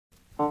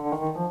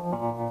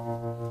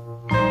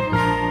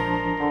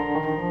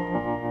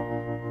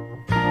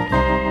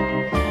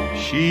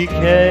She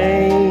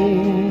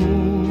came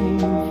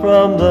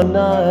from the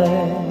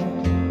night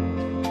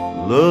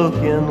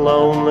looking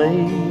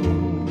lonely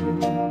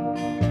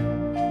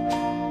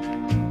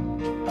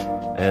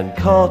and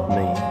caught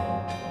me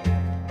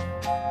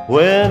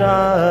when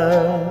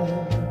I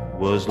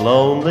was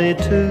lonely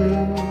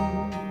too.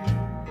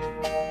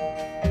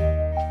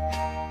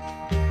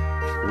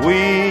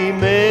 We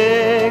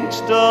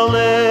mixed a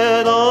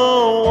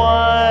little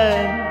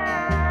wine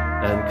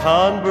and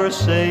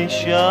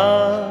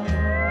conversation,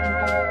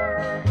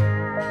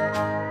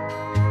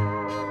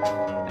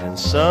 and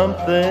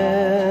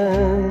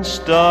something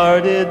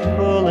started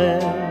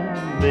pulling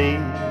me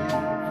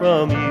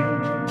from you.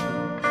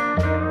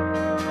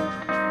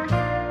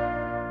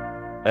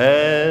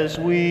 As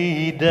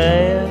we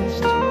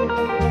danced,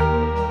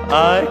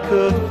 I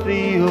could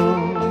feel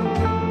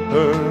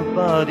her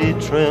body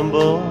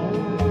tremble,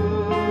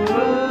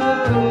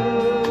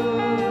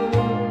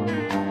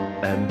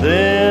 and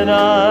then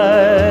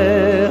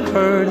I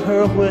heard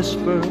her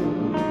whisper,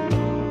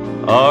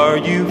 "Are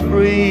you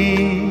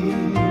free?"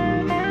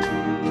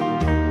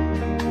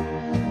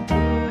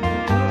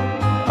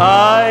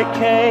 I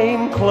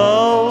came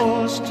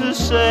close to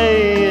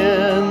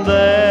saying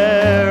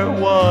there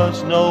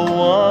was no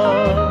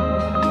one,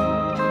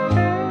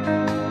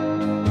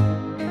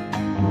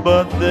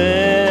 but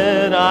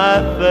then I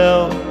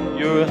felt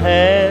your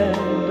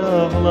hand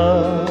of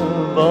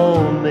love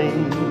on me,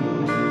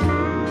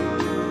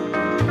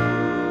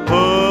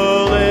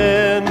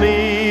 pulling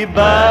me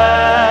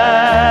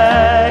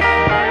back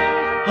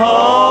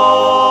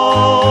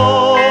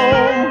home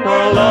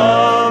where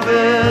love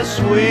is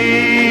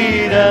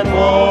sweet and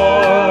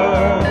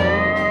warm,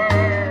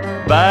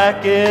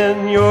 back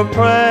in your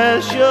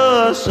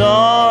precious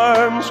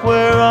arms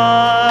where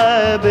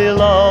I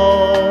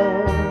belong.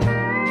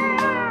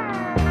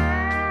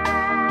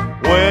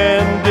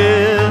 When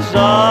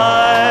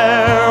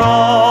desire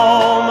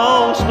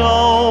almost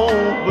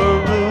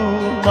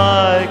overruled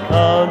my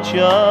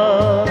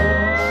conscience,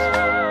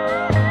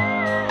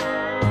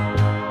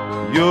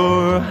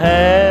 your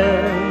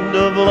hand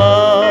of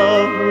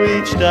love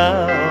reached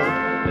out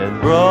and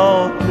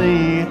brought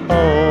me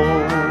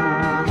home.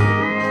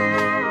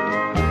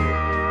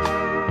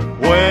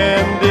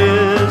 When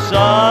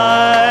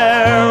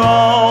desire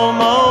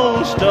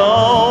almost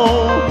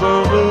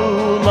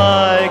overruled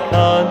my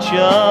conscience,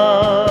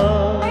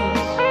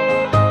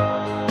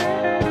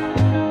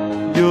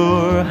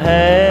 your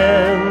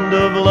hand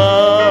of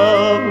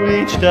love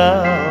reached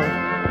out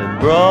and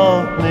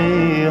brought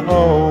me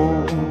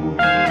home.